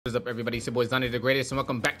What is up, everybody? It's your boy Donnie the Greatest, and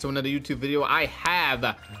welcome back to another YouTube video. I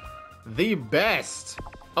have the best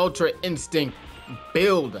Ultra Instinct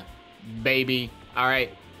build, baby. All right,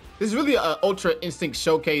 this is really an Ultra Instinct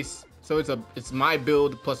showcase. So it's my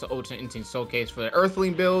build plus an Ultra Instinct showcase for the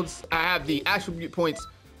Earthling builds. I have the attribute points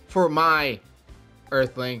for my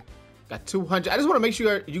Earthling. Got 200. I just want to make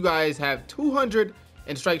sure you guys have 200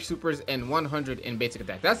 in strike supers and 100 in basic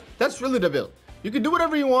attack. That's really the build. You can do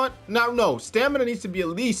whatever you want. Now, no, stamina needs to be at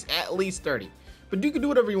least 30. But you can do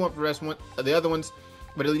whatever you want for the rest of the other ones.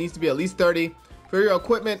 But it needs to be at least 30. For your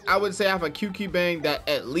equipment, I would say I have a Q key bang that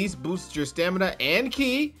at least boosts your stamina and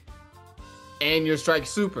ki and your strike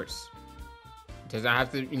supers. It doesn't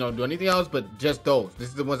have to, do anything else, but just those. This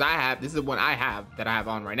is the ones I have. This is the one I have that I have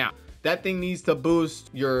on right now. That thing needs to boost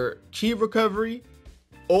your ki recovery,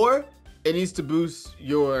 or it needs to boost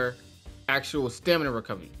your actual stamina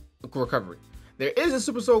recovery. There is a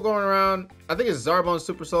Super Soul going around. I think it's Zarbon's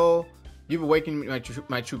Super Soul. You've awakened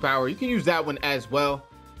my true power. You can use that one as well.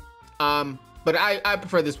 But I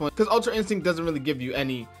prefer this one because Ultra Instinct doesn't really give you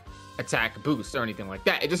any attack boost or anything like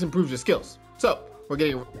that. It just improves your skills. So we're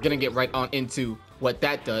gonna get right on into what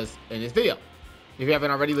that does in this video. If you haven't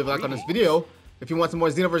already, leave a like on this video. If you want some more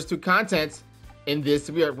Xenoverse 2 content in this,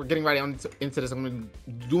 we're getting right on into this. I'm gonna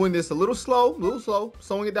be doing this a little slow,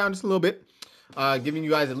 slowing it down just a little bit, giving you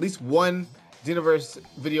guys at least one Xenoverse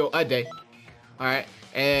video a day. All right,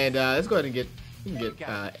 and let's go ahead and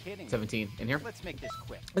get 17 in here. Let's make this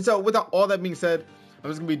quick. And so with all that being said,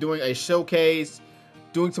 I'm just gonna be doing a showcase,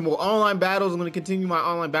 doing some more online battles. I'm gonna continue my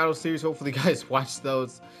online battle series. Hopefully you guys watch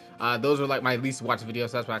those. Those are like my least watched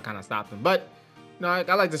videos, so that's why I kind of stopped them. But I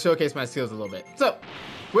like to showcase my skills a little bit. So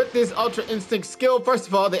with this Ultra Instinct skill, first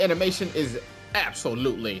of all, the animation is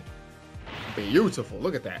absolutely beautiful.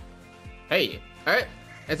 Look at that. Hey, all right.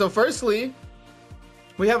 And so firstly,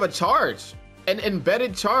 we have a charge, an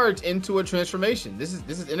embedded charge into a transformation. This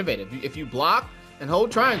is innovative. If you block and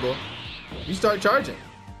hold triangle, you start charging.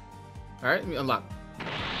 All right, let me unlock. Let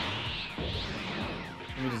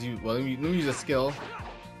me just use, let me use a skill.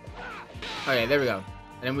 Okay, there we go.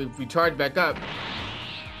 And then we charge back up.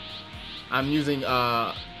 I'm using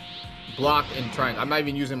block and triangle. I'm not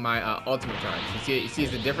even using my ultimate charge. You see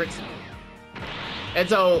the difference? And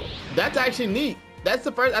so that's actually neat. That's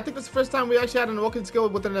the first. I think that's the first time we actually had an Awoken skill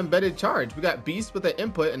with an embedded charge. We got Beast with an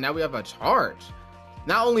input, and now we have a charge.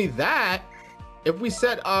 Not only that, if we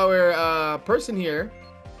set our person here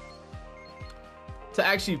to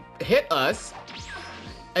actually hit us,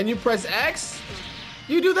 and you press X,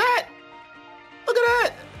 you do that. Look at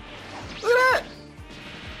that. Look at that.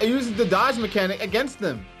 It uses the dodge mechanic against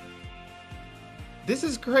them. This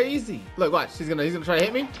is crazy. Look, watch. He's gonna try to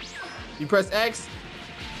hit me. You press X,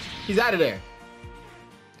 he's out of there.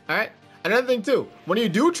 All right. Another thing too, when you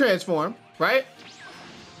do transform, right,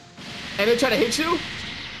 and they try to hit you,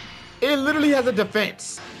 it literally has a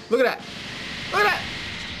defense. Look at that. Look at that.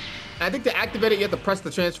 I think to activate it, you have to press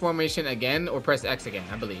the transformation again or press X again,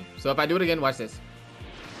 I believe. So if I do it again, watch this.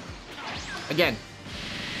 Again.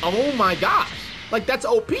 Oh my gosh. Like, that's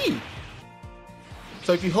OP.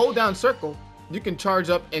 So if you hold down circle, you can charge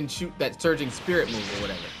up and shoot that surging spirit move or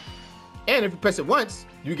whatever. And if you press it once,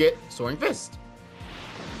 you get soaring fist.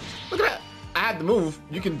 Look at that. I have the move.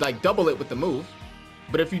 You can like double it with the move.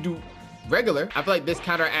 But if you do regular, I feel like this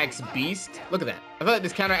counteracts beast. Look at that. I feel like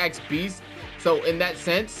this counteracts beast. So in that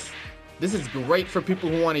sense, this is great for people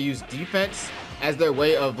who want to use defense as their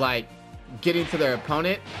way of like getting to their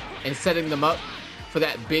opponent and setting them up for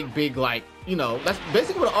that big like, that's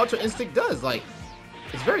basically what Ultra Instinct does. Like,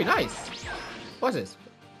 it's very nice. Watch this.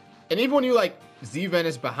 And even when you like Z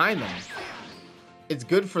vanish behind them, it's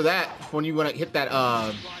good for that when you want to hit that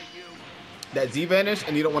that Z vanish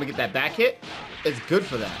and you don't want to get that back hit. It's good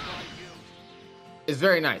for that. It's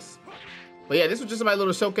very nice. But yeah, this was just my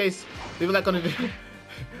little showcase. Leave a like on the video.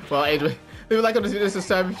 Well, Adrian, leave a like on this video,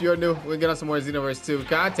 subscribe if you're new. We'll get on some more Xenoverse 2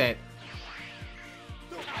 content.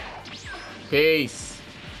 Peace.